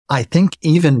I think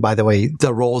even, by the way,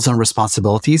 the roles and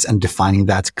responsibilities and defining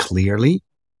that clearly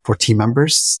for team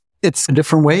members, it's a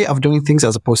different way of doing things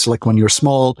as opposed to like when you're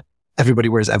small, everybody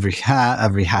wears every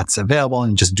hat's available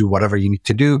and just do whatever you need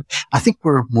to do. I think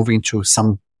we're moving to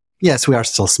yes, we are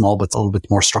still small, but a little bit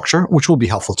more structure, which will be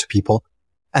helpful to people.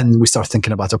 And we start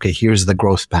thinking about, okay, here's the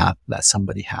growth path that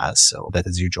somebody has. So that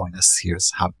as you join us,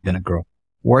 here's how you're going to grow.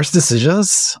 Worst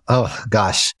decisions? Oh,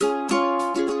 gosh.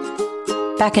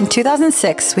 Back in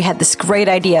 2006, we had this great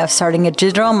idea of starting a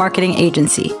digital marketing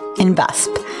agency,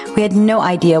 Invesp. We had no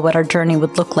idea what our journey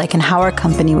would look like and how our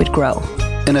company would grow.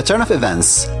 In a turn of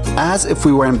events, as if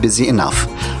we weren't busy enough,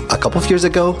 a couple of years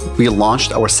ago, we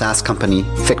launched our SaaS company,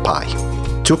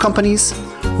 FigPie. 2 companies,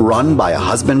 run by a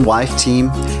husband-wife team,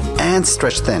 and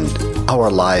stretched thin. Our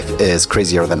life is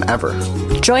crazier than ever.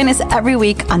 Join us every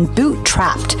week on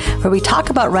Bootstrapped, where we talk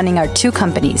about running our 2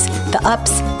 companies, the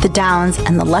ups, the downs,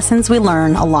 and the lessons we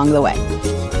learn along the way.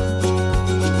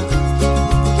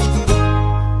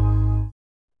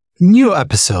 New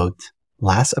episode.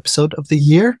 Last episode of the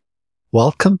year.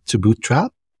 Welcome to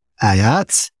Bootstrap.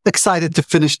 Ayat. Excited to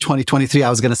finish 2023. I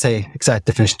was going to say excited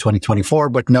to finish 2024,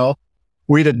 but no,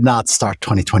 we did not start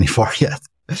 2024 yet.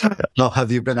 How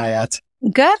have you been, Ayat?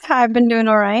 Good. I've been doing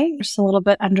all right. Just a little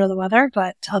bit under the weather,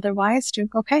 but otherwise doing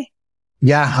okay.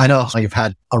 Yeah, I know you've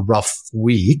had a rough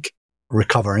week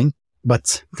recovering,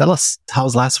 but tell us,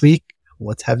 how's last week?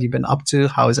 What have you been up to?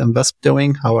 How is Invest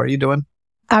doing? How are you doing?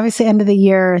 Obviously, end of the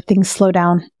year, things slow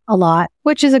down a lot,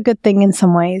 which is a good thing in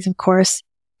some ways, of course.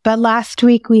 But last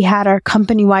week we had our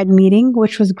company-wide meeting,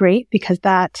 which was great because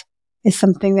that is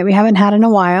something that we haven't had in a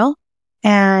while.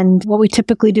 And what we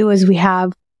typically do is we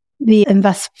have the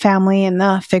Invest family and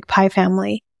the FigPie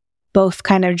family both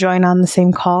kind of join on the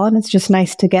same call. And it's just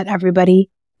nice to get everybody.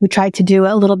 We tried to do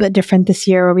it a little bit different this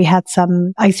year where we had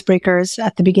some icebreakers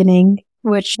at the beginning,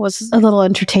 which was a little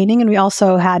entertaining. And we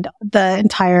also had the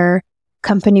entire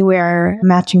company wear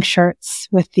matching shirts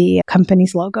with the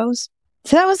company's logos.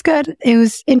 So that was good. It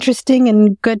was interesting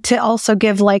and good to also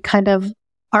give like kind of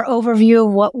our overview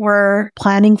of what we're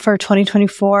planning for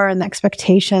 2024 and the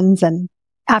expectations. And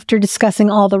after discussing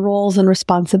all the roles and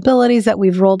responsibilities that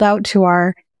we've rolled out to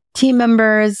our team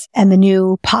members and the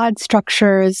new pod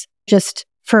structures, just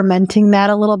fermenting that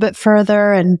a little bit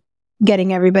further and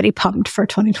getting everybody pumped for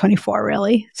 2024,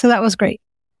 really. So that was great.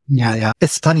 Yeah.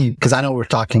 It's funny because I know we're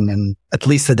talking and at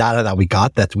least the data that we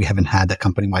got that we haven't had a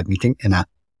company-wide meeting in a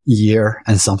year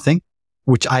and something,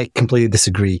 which I completely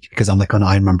disagree because I'm like, oh no,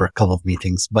 I remember a couple of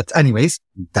meetings. But anyways,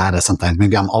 data sometimes,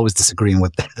 maybe I'm always disagreeing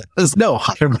with data. No,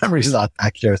 your memory is not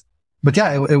accurate. But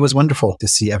yeah, it was wonderful to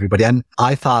see everybody. And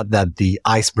I thought that the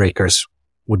icebreakers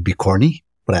would be corny,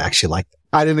 but I actually liked them.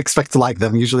 I didn't expect to like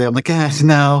them. Usually I'm like,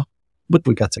 no. But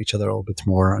we got to each other a little bit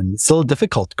more. And it's still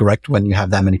difficult, correct, when you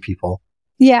have that many people.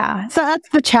 Yeah. So that's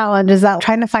the challenge, is that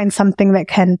trying to find something that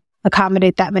can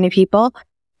accommodate that many people.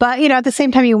 But, at the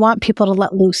same time, you want people to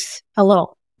let loose a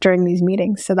little during these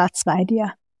meetings. So that's the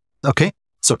idea. Okay.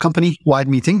 So company-wide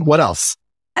meeting. What else?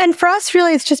 And for us,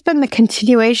 really, it's just been the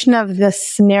continuation of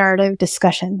this narrative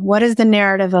discussion. What is the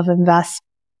narrative of Invest?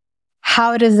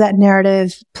 How does that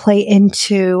narrative play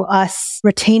into us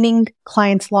retaining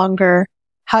clients longer?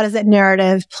 How does that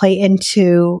narrative play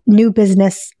into new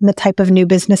business and the type of new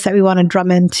business that we want to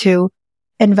drum into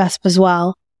Invest as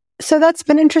well? So that's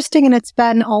been interesting. And it's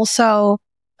been also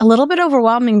a little bit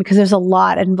overwhelming because there's a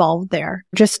lot involved there.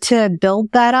 Just to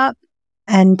build that up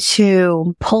and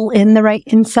to pull in the right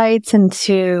insights and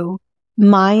to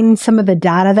mine some of the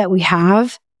data that we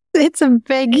have, it's a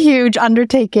big, huge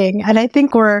undertaking. And I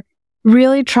think we're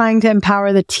really trying to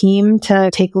empower the team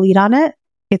to take lead on it.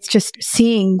 It's just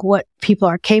seeing what people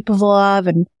are capable of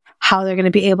and how they're going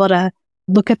to be able to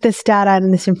look at this data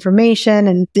and this information.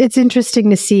 And it's interesting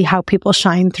to see how people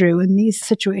shine through in these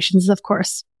situations, of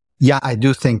course. Yeah, I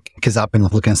do think, because I've been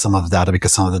looking at some of the data,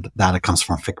 because some of the data comes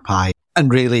from FigPie.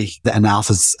 And really, the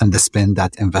analysis and the spin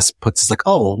that Invest puts is like,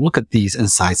 oh, look at these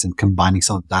insights and combining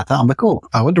some of the data. I'm like, oh,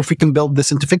 I wonder if we can build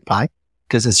this into FigPie,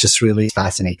 because it's just really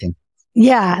fascinating.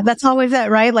 Yeah, that's always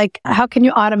it, right? Like, how can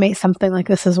you automate something like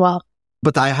this as well?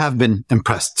 But I have been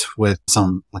impressed with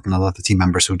some, like a lot of the team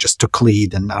members who just took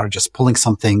lead and are just pulling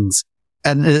some things.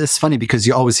 And it's funny because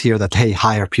you always hear that, hey,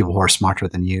 hire people who are smarter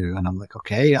than you. And I'm like,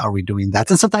 okay, are we doing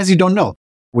that? And sometimes you don't know.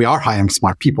 We are hiring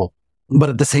smart people. But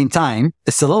at the same time,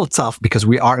 it's a little tough because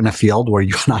we are in a field where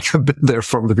you and I have been there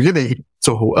from the beginning.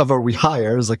 So whoever we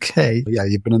hire is like, hey, yeah,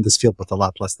 you've been in this field, but a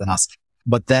lot less than us.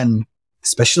 But then,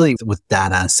 especially with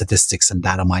data and statistics and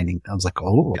data mining, I was like,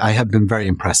 oh, I have been very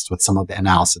impressed with some of the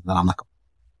analysis. And I'm like,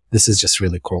 this is just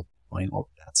really cool. All of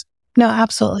that. No,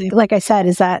 absolutely. Like I said,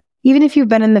 is that even if you've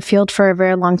been in the field for a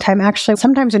very long time, actually,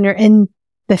 sometimes when you're in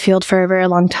the field for a very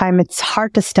long time, it's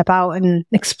hard to step out and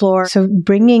explore. So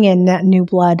bringing in that new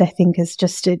blood, I think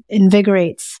it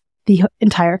invigorates the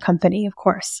entire company, of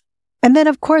course. And then,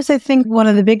 of course, I think one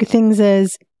of the big things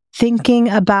is thinking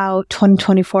about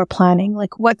 2024 planning,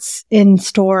 like what's in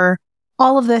store.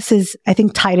 All of this is, I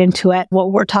think, tied into it.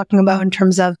 What we're talking about in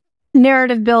terms of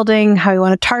narrative building, how we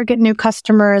want to target new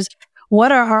customers,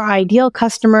 what are our ideal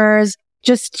customers,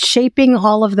 just shaping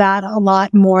all of that a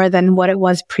lot more than what it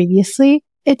was previously.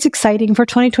 It's exciting for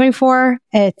 2024.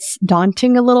 It's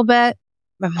daunting a little bit.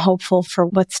 I'm hopeful for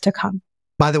what's to come.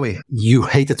 By the way, you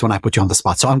hate it when I put you on the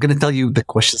spot. So I'm going to tell you the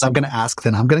questions I'm going to ask.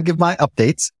 Then I'm going to give my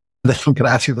updates. Then I'm going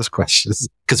to ask you those questions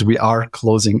because we are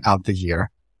closing out the year.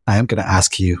 I am going to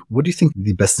ask you, what do you think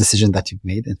the best decision that you've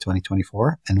made in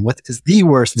 2024? And what is the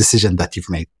worst decision that you've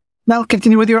made? Now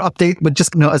continue with your update, but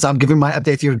just know as I'm giving my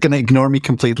update, you're going to ignore me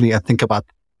completely and think about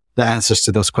the answers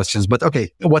to those questions. But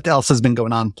okay, what else has been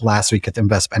going on last week at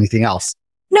Invesp? Anything else?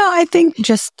 No, I think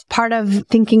just part of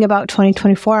thinking about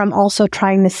 2024, I'm also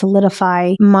trying to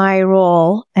solidify my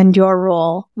role and your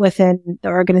role within the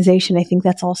organization. I think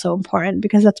that's also important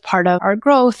because that's part of our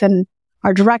growth and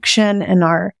our direction and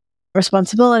our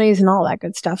responsibilities and all that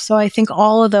good stuff. So I think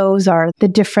all of those are the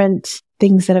different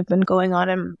things that have been going on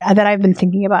and that I've been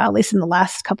thinking about, at least in the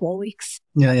last couple of weeks.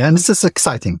 Yeah. And this is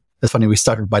exciting. It's funny. We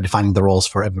started by defining the roles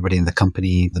for everybody in the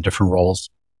company, the different roles.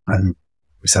 And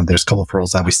we said there's a couple of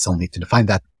roles that we still need to define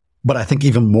that. But I think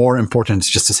even more important is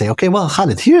just to say, okay, well,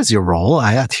 Khalid, here's your role.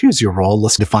 Ayat, here's your role.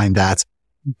 Let's define that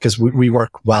because we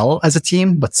work well as a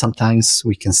team, but sometimes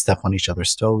we can step on each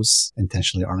other's toes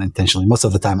intentionally or unintentionally. Most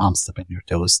of the time I'm stepping on your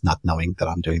toes, not knowing that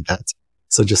I'm doing that.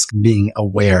 So just being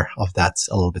aware of that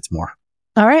a little bit more.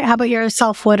 All right. How about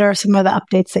yourself? What are some of the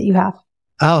updates that you have?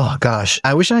 Oh gosh,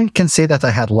 I wish I can say that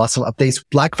I had lots of updates.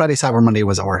 Black Friday, Cyber Monday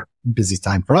was our busy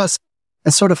time for us.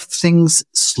 And sort of things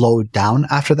slowed down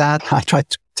after that. I tried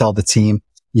to tell the team,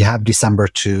 you have December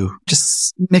to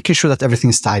just making sure that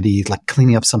everything's tidy, like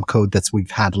cleaning up some code that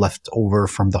we've had left over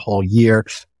from the whole year.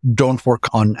 Don't work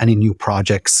on any new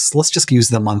projects. Let's just use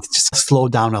the month, just slow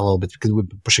down a little bit because we've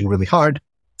been pushing really hard.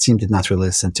 The team did not really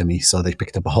listen to me. So they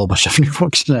picked up a whole bunch of new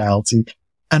functionality.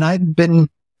 And I've been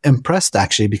impressed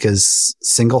actually because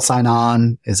single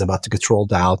sign-on is about to get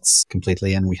rolled out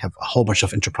completely. And we have a whole bunch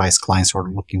of enterprise clients who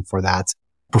are looking for that.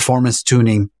 Performance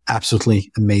tuning,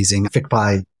 absolutely amazing.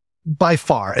 FigPi by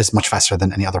far is much faster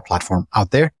than any other platform out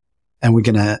there. And we're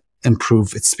going to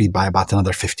improve its speed by about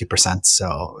another 50%.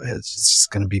 So it's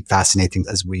just going to be fascinating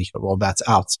as we roll that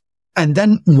out. And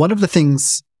then one of the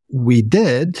things we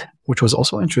did, which was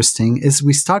also interesting, is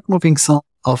we start moving some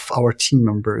of our team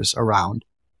members around.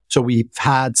 So we've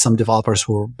had some developers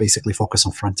who are basically focused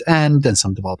on front end and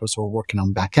some developers who are working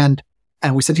on back end.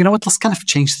 And we said, you know what, let's kind of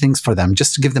change things for them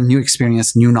just to give them new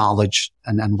experience, new knowledge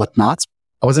and whatnot.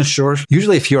 I wasn't sure.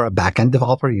 Usually if you're a back end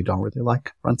developer, you don't really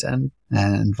like front end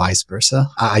and vice versa.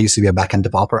 I used to be a back end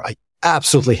developer. I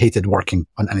absolutely hated working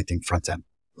on anything front end,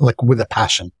 like with a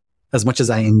passion. As much as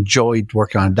I enjoyed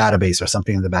working on a database or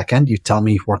something in the back end, you tell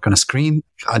me work on a screen,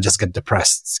 I just get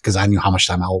depressed because I knew how much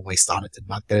time I'll waste on it and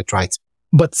not get it right.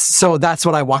 But so that's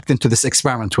what I walked into this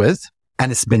experiment with.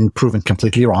 And it's been proven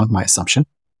completely wrong, my assumption,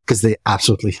 because they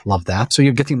absolutely love that. So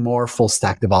you're getting more full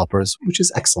stack developers, which is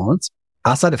excellent.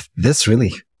 Outside of this,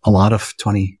 really, a lot of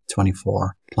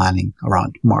 2024 planning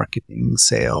around marketing,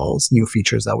 sales, new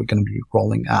features that we're going to be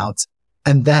rolling out.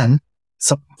 And then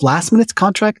some last minute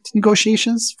contract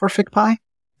negotiations for FigPi.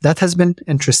 That has been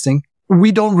interesting.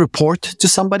 We don't report to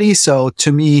somebody. So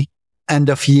to me, end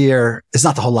of year is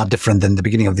not a whole lot different than the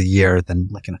beginning of the year, than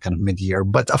like in a kind of mid-year.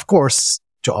 But of course,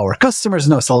 to our customers,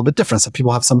 no, it's a little bit different. So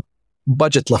people have some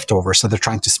budget left over, so they're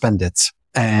trying to spend it.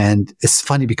 And it's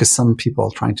funny because some people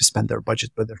are trying to spend their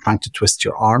budget, but they're trying to twist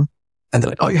your arm. And they're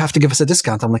like, oh, you have to give us a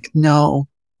discount. I'm like, no,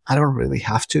 I don't really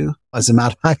have to. As a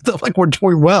matter of fact, like we're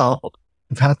doing well.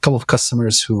 We've had a couple of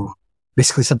customers who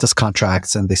basically sent us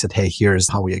contracts and they said, hey, here's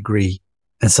how we agree.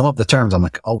 And some of the terms, I'm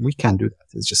like, oh, we can't do that.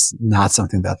 It's just not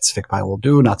something that FigPi will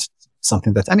do, not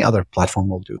something that any other platform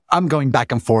will do. I'm going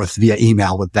back and forth via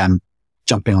email with them,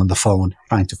 jumping on the phone,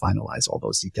 trying to finalize all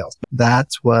those details. That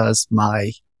was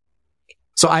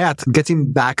So Ayat,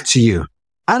 getting back to you.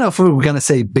 I don't know if we were going to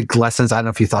say big lessons. I don't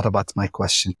know if you thought about my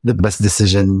question. The best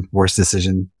decision, worst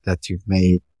decision that you've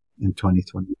made in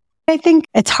 2020. I think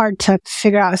it's hard to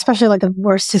figure out, especially like the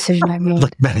worst decision I made.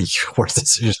 Like many worst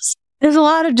decisions. There's a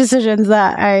lot of decisions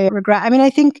that I regret. I mean,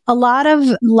 I think a lot of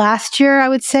last year, I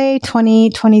would say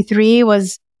 2023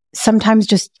 was sometimes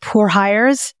just poor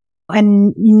hires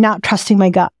and not trusting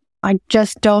my gut. I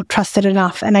just don't trust it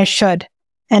enough and I should.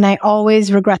 And I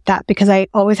always regret that because I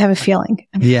always have a feeling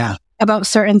about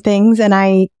certain things. And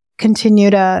I continue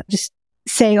to just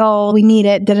say, oh, we need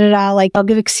it, Like I'll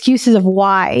give excuses of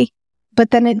why,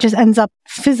 but then it just ends up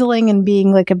fizzling and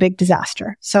being like a big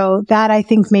disaster. So that I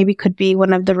think maybe could be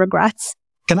one of the regrets.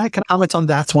 Can I comment on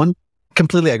that one?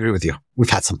 Completely agree with you. We've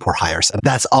had some poor hires.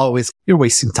 That's always, you're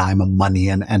wasting time and money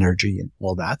and energy and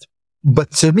all that.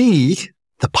 But to me,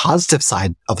 the positive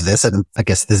side of this, and I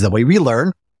guess this is the way we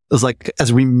learn, is like,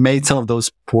 as we made some of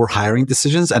those poor hiring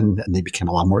decisions and they became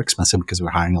a lot more expensive because we're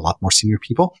hiring a lot more senior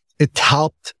people, it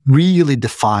helped really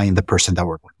define the person that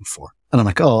we're looking for. And I'm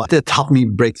like, oh, it helped me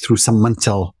break through some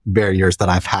mental barriers that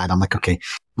I've had. I'm like, okay,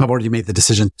 I've already made the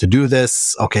decision to do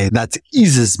this. Okay, that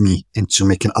eases me into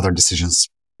making other decisions.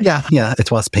 Yeah,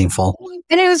 it was painful.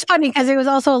 And it was funny because it was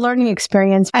also a learning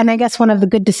experience. And I guess one of the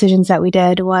good decisions that we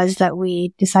did was that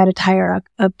we decided to hire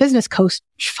a business coach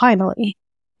finally,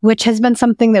 which has been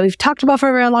something that we've talked about for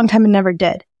a very long time and never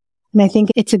did. And I think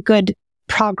it's a good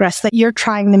progress that you're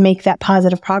trying to make that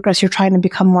positive progress. You're trying to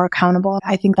become more accountable.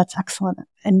 I think that's excellent.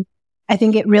 And I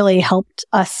think it really helped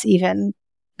us even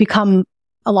become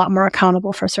a lot more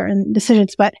accountable for certain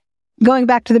decisions. But going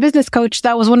back to the business coach,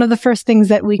 that was one of the first things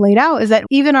that we laid out, is that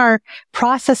even our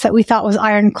process that we thought was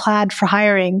ironclad for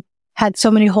hiring had so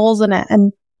many holes in it.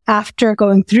 And after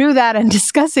going through that and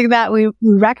discussing that, we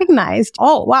recognized,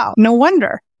 oh, wow, no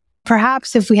wonder.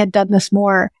 Perhaps if we had done this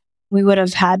more, we would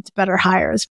have had better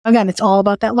hires. Again, it's all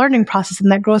about that learning process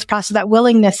and that growth process, that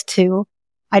willingness to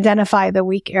identify the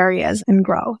weak areas and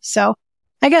grow. So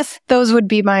I guess those would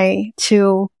be my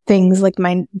two things, like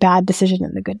my bad decision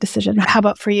and the good decision. How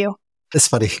about for you? It's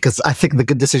funny because I think the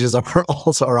good decisions are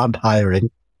also around hiring.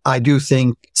 I do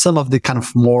think some of the kind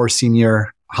of more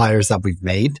senior hires that we've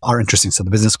made are interesting. So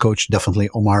the business coach, definitely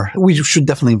Omar. We should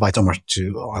definitely invite Omar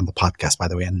on the podcast, by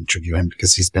the way, and interview him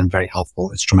because he's been very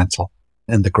helpful, instrumental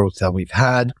in the growth that we've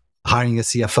had. Hiring a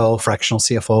CFO, fractional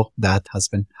CFO, that has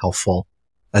been helpful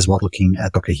as well. Looking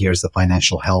at, okay, here's the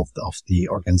financial health of the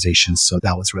organization. So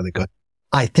that was really good.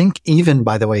 I think even,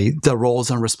 by the way, the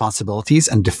roles and responsibilities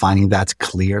and defining that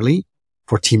clearly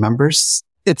for team members,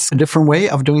 it's a different way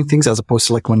of doing things as opposed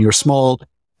to like when you're small,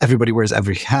 everybody wears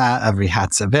every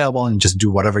hat's available and just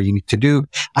do whatever you need to do.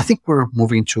 I think we're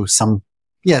moving to some,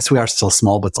 yes, we are still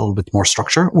small, but a little bit more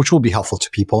structure, which will be helpful to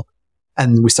people.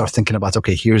 And we start thinking about,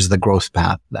 okay, here's the growth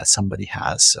path that somebody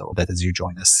has. So that as you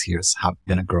join us, here's how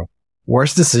you're going to grow.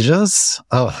 Worst decisions?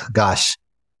 Oh, gosh.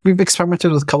 We've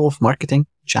experimented with a couple of marketing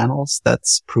channels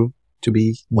that's proved to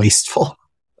be wasteful.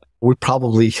 We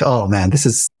probably, oh man, this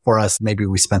is for us. Maybe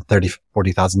we spent $30,000,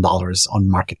 $40,000 on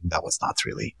marketing. That was not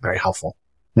really very helpful.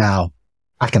 Now,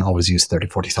 I can always use $30,000,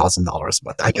 $40,000,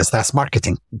 but I guess that's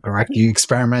marketing, correct? You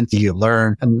experiment, you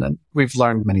learn, and we've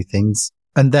learned many things.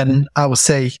 And then I would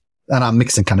say, and I'm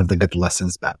mixing kind of the good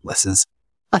lessons, bad lessons.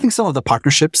 I think some of the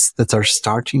partnerships that are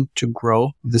starting to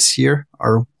grow this year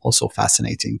are also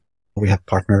fascinating. We have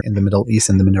partner in the Middle East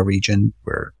and the MENA region.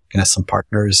 We're going to have some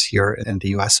partners here in the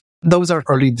US. Those are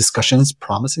early discussions,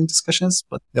 promising discussions,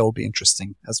 but they will be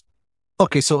interesting as well.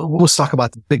 Okay, so let's talk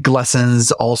about big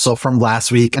lessons also from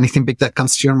last week. Anything big that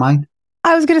comes to your mind?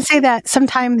 I was going to say that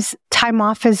sometimes time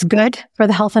off is good for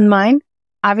the health and mind.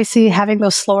 Obviously, having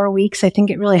those slower weeks, I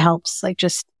think it really helps. Like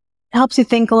just helps you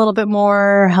think a little bit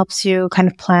more, helps you kind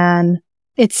of plan.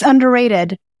 It's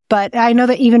underrated, but I know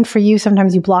that even for you,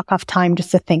 sometimes you block off time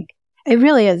just to think. It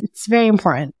really is. It's very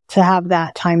important to have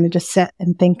that time to just sit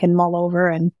and think and mull over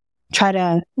and try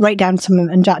to write down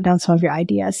and jot down some of your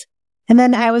ideas. And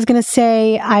then I was going to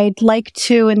say, I'd like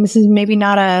to, and this is maybe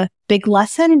not a big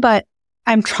lesson, but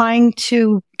I'm trying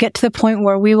to get to the point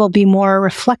where we will be more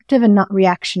reflective and not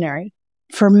reactionary.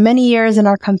 For many years in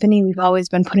our company, we've always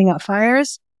been putting out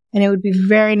fires, and it would be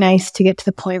very nice to get to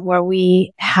the point where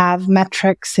we have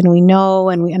metrics and we know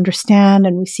and we understand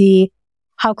and we see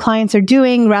how clients are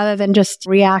doing rather than just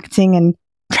reacting and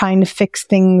trying to fix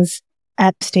things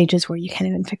at stages where you can't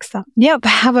even fix them. Yep.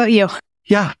 How about you?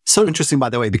 Yeah. So interesting, by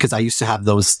the way, because I used to have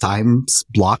those times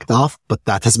blocked off, but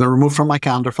that has been removed from my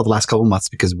calendar for the last couple of months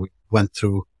because we went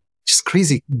through just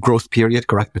crazy growth period,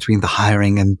 correct, between the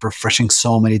hiring and refreshing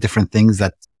so many different things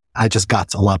that I just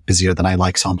got a lot busier than I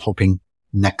like. So I'm hoping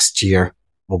next year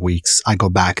or weeks, I go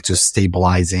back to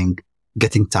stabilizing,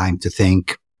 getting time to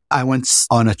think. I went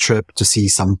on a trip to see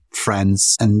some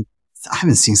friends and I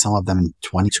haven't seen some of them in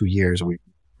 22 years. We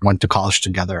went to college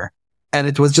together and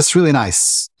it was just really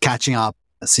nice catching up,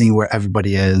 seeing where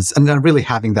everybody is and then really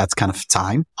having that kind of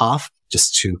time off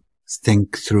just to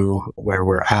think through where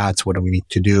we're at. What do we need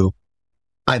to do?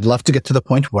 I'd love to get to the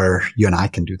point where you and I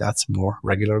can do that more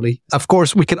regularly. Of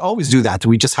course, we can always do that.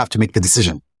 We just have to make the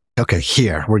decision. okay,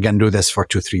 here, we're going to do this for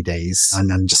 2-3 days and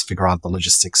then just figure out the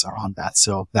logistics around that.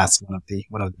 So that's one of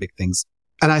the big things.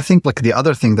 And I think like the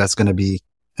other thing that's going to be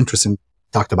interesting,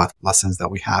 talked about lessons that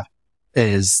we have,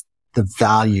 is the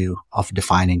value of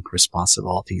defining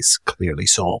responsibilities clearly.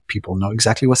 So people know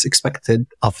exactly what's expected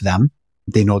of them.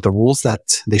 They know the rules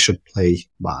that they should play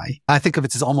by. I think of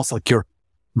it as almost like you're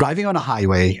driving on a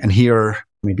highway and here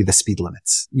maybe the speed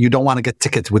limits. You don't want to get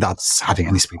ticket without having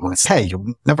any speed limits. Hey,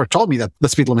 you never told me that the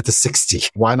speed limit is 60.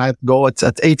 Why not go at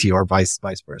 80 or vice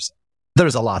versa?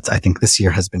 There's a lot. I think this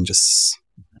year has been just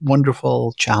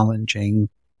wonderful, challenging.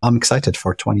 I'm excited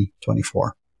for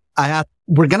 2024.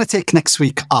 We're going to take next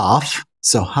week off.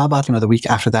 So how about, the week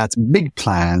after that, big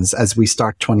plans as we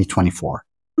start 2024?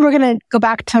 We're going to go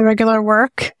back to regular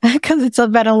work because it's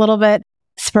been a little bit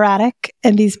sporadic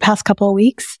in these past couple of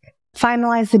weeks.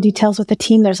 Finalize the details with the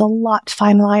team. There's a lot to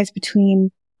finalize between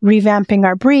revamping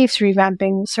our briefs,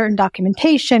 revamping certain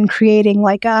documentation, creating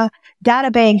like a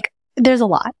data bank. There's a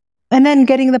lot. And then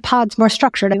getting the pods more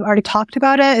structured. I've already talked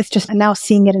about it. It's just now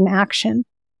seeing it in action.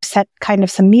 Set kind of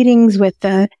some meetings with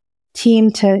the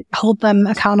team to hold them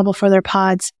accountable for their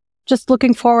pods. Just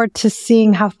looking forward to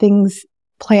seeing how things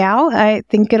play out. I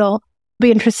think it'll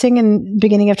be interesting in the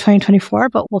beginning of 2024,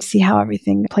 but we'll see how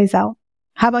everything plays out.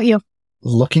 How about you?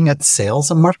 Looking at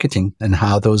sales and marketing and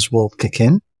how those will kick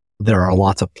in. There are a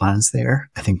lot of plans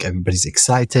there. I think everybody's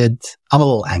excited. I'm a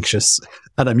little anxious,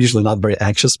 and I'm usually not very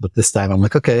anxious, but this time I'm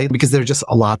like, okay, because there's just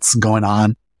a lot going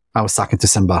on. I was talking to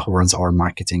Simba, who runs our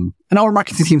marketing, and our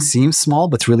marketing team seems small,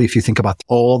 but really, if you think about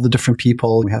all the different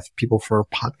people, we have people for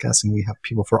podcasting, we have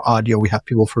people for audio, we have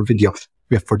people for video,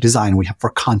 we have for design, we have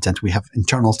for content, we have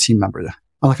internal team members.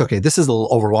 I'm like, okay, this is a little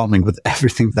overwhelming with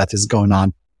everything that is going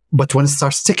on. But when it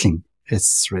starts sticking,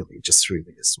 it's really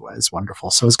is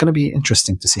wonderful. So it's going to be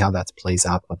interesting to see how that plays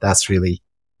out. But that's really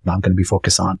what I'm going to be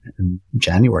focused on in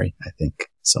January, I think.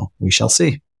 So we shall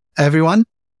see. Everyone,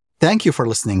 thank you for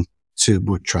listening to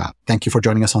Bootstrap. Thank you for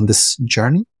joining us on this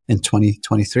journey in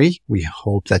 2023. We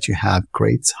hope that you have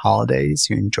great holidays.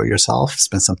 You enjoy yourself,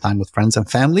 spend some time with friends and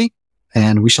family,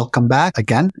 and we shall come back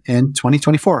again in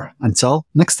 2024. Until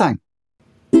next time.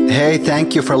 Hey,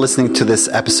 thank you for listening to this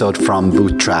episode from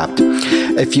Bootstrapped.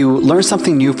 If you learned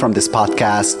something new from this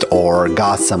podcast or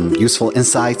got some useful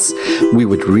insights, we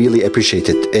would really appreciate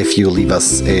it if you leave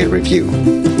us a review.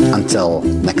 Until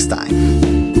next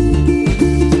time.